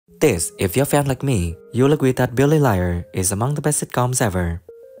This, if you're a fan like me, you'll agree that Billy Liar is among the best sitcoms ever.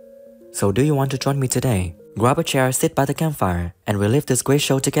 So do you want to join me today? Grab a chair, sit by the campfire, and relive this great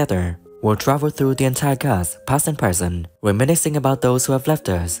show together. We'll travel through the entire cast, past and present, reminiscing about those who have left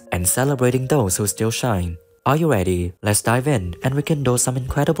us, and celebrating those who still shine. Are you ready? Let's dive in and rekindle some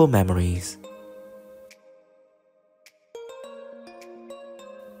incredible memories.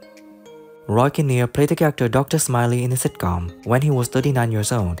 Roy Kinnear played the character Dr. Smiley in the sitcom when he was 39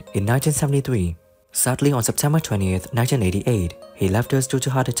 years old in 1973. Sadly, on September 20th, 1988, he left us due to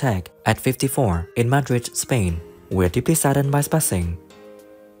heart attack at 54 in Madrid, Spain. We're deeply saddened by his passing.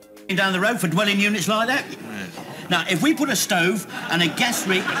 Down the road for dwelling units like that? Now, if we put a stove and a gas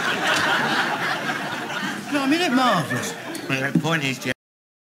rig... No, I mean, it's marvellous. Well, the point is, Jeff...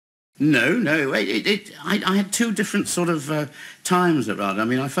 No, I had two different sort of times at RADA. I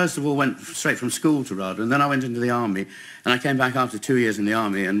mean, I first of all went straight from school to RADA, and then I went into the army, and I came back after 2 years in the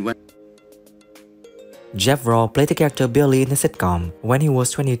army and went... Jeff Raw played the character Billy in the sitcom when he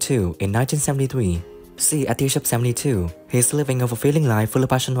was 22 in 1973. See, at the age of 72, he's living a fulfilling life full of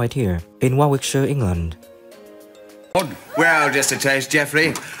passion right here in Warwickshire, England. Well, just a taste,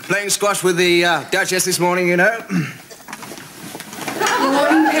 Geoffrey. Playing squash with the Duchess this morning, you know.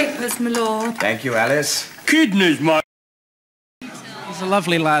 Morning papers, my lord. Thank you, Alice. Kidneys, my... He's a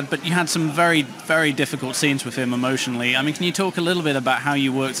lovely lad, but you had some very, very difficult scenes with him emotionally. I mean, can you talk a little bit about how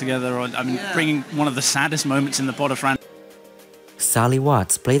you worked together? Or, I mean, bringing one of the saddest moments in the Potter franchise. Sally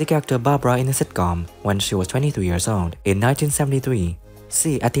Watts played the character Barbara in the sitcom when she was 23 years old in 1973.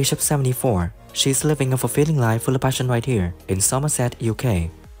 See, at the age of 74, she's living a fulfilling life full of passion right here in Somerset, UK.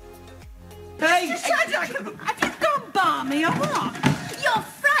 Hey, shut up! Have you gone balmy or what? You're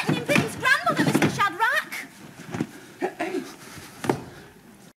frightening Billy's grandmother, Mr. Shadrach.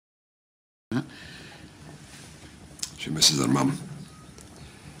 She misses her mum.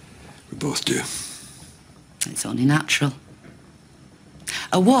 We both do. It's only natural.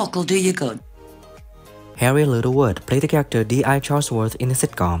 A walk will do you good. Harry Littlewood played the character D.I. Charlesworth in the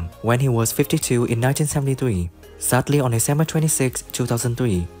sitcom when he was 52 in 1973. Sadly, on December 26,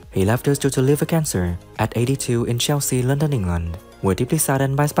 2003, he left us due to liver cancer at 82 in Chelsea, London, England. We're deeply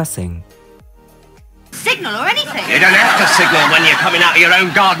saddened by his passing. Signal or anything? You don't have to signal when you're coming out of your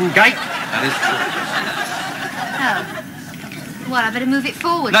own garden gate. That Oh. Well, I better move it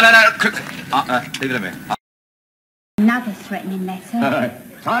forward. is true. No. Leave it a minute. Another threatening letter.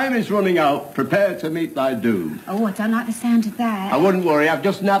 Time is running out. Prepare to meet thy doom. Oh, I don't like the sound of that. I wouldn't worry. I've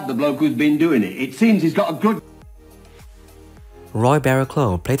just nabbed the bloke who's been doing it. It seems he's got a good... Roy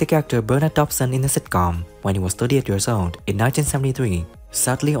Barraclough played the character Bernard Dobson in the sitcom when he was 38 years old in 1973.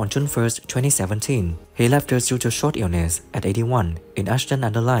 Sadly, on June 1st, 2017, he left us due to short illness at 81 in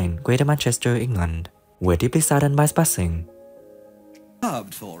Ashton-under-Lyne, Greater Manchester, England. We're deeply saddened by his passing.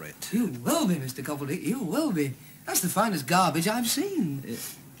 Starved for it. You will be, Mr. Coppledy. You will be. That's the finest garbage I've seen.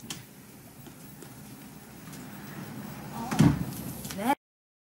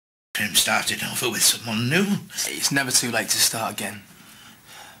 Him started over with someone new. It's never too late to start again.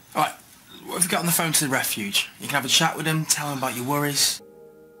 All right, what have you got on the phone to the refuge? You can have a chat with them, tell them about your worries.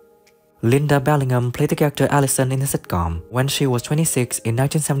 Linda Bellingham played the character Alison in the sitcom when she was 26 in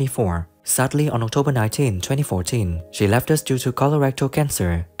 1974. Sadly, on October 19, 2014, she left us due to colorectal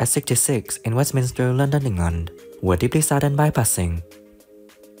cancer at 66 in Westminster, London, England. We're deeply saddened by passing.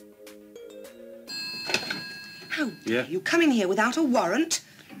 How dare you come in here without a warrant?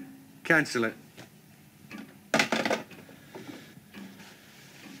 Cancel it.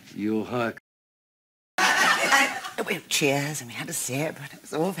 You'll hurt. Cheers, and we had a sip, but it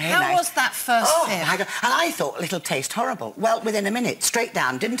was all very nice. How was that first sip? And I thought it'll taste horrible. Well, within a minute, straight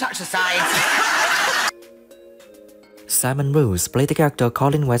down, didn't touch the sides. Simon Roos played the character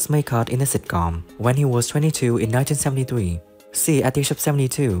Colin Westmacott in the sitcom when he was 22 in 1973. See, at the age of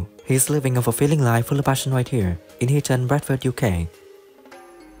 72, he's living a fulfilling life full of passion right here in Heaton, Bradford, UK.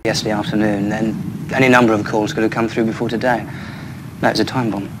 Yesterday afternoon, then any number of calls could have come through before today. That was a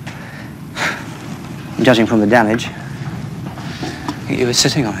time bomb. Judging from the damage, you were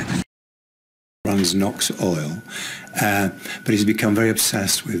sitting on it. Runs Knox Oil, but he's become very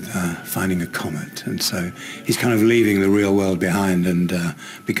obsessed with finding a comet, and so he's kind of leaving the real world behind and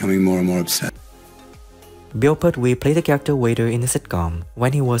becoming more and more obsessed. Bill Pertwee played the character Waiter in the sitcom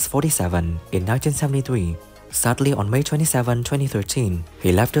when he was 47 in 1973. Sadly, on May 27, 2013,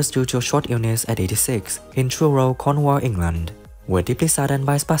 he left us due to a short illness at 86 in Truro, Cornwall, England. We're deeply saddened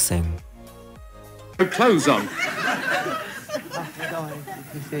by his passing. Put clothes on.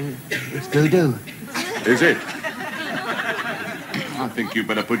 It's doo-doo. Is it? I think you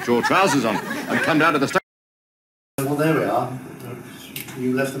better put your trousers on and come down to the station. Well, there we are.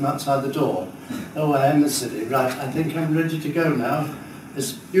 You left them outside the door? Oh, I am the city. Right, I think I'm ready to go now.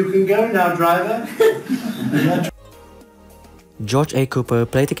 You can go now, driver. George A. Cooper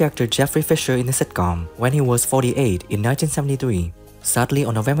played the character Jeffrey Fisher in the sitcom when he was 48 in 1973. Sadly,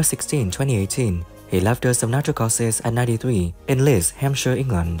 on November 16, 2018, he left us of natural causes at 93 in Leeds, Hampshire,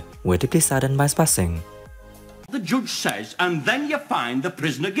 England. We're deeply saddened by his passing. The judge says, and then you find the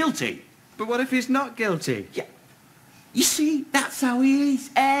prisoner guilty. But what if he's not guilty? Yeah. You see, that's how he is.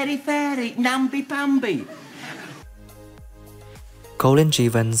 Airy-fairy, namby-pamby. Colin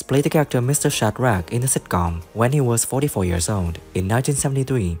Jeavons played the character Mr. Shadrach in the sitcom when he was 44 years old in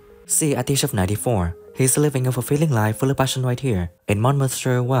 1973. See, at the age of 94, he's living a fulfilling life full of passion right here in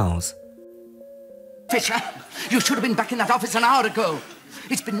Monmouthshire, Wales. Fisher, you should have been back in that office an hour ago.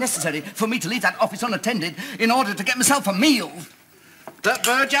 It's been necessary for me to leave that office unattended in order to get myself a meal. That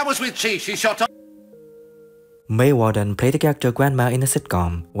bird I was with, she shot up. May Warden played the character Grandma in the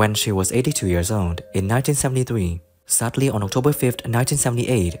sitcom when she was 82 years old in 1973. Sadly, on October 5th,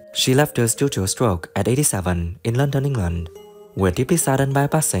 1978, she left us due to a stroke at 87 in London, England. We're deeply saddened by her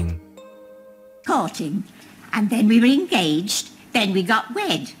passing. Courting, and then we were engaged, then we got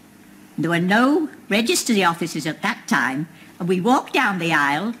wed. There were no registry offices at that time, and we walked down the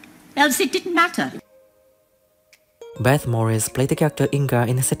aisle, else it didn't matter. Beth Morris played the character Inga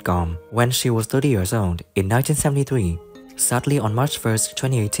in the sitcom when she was 30 years old in 1973. Sadly, on March 1st,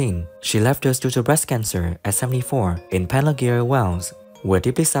 2018, she left us due to breast cancer at 74 in Penlaguer, Wales. We're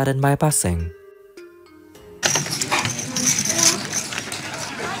deeply saddened by her passing.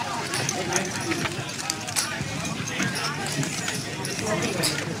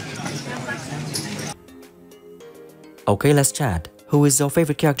 Okay, let's chat. Who is your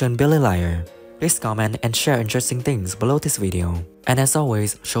favorite character in Billy Liar? Please comment and share interesting things below this video. And as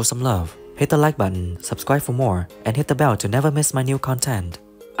always, show some love. Hit the like button, subscribe for more, and hit the bell to never miss my new content.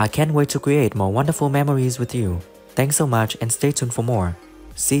 I can't wait to create more wonderful memories with you. Thanks so much and stay tuned for more.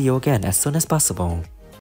 See you again as soon as possible.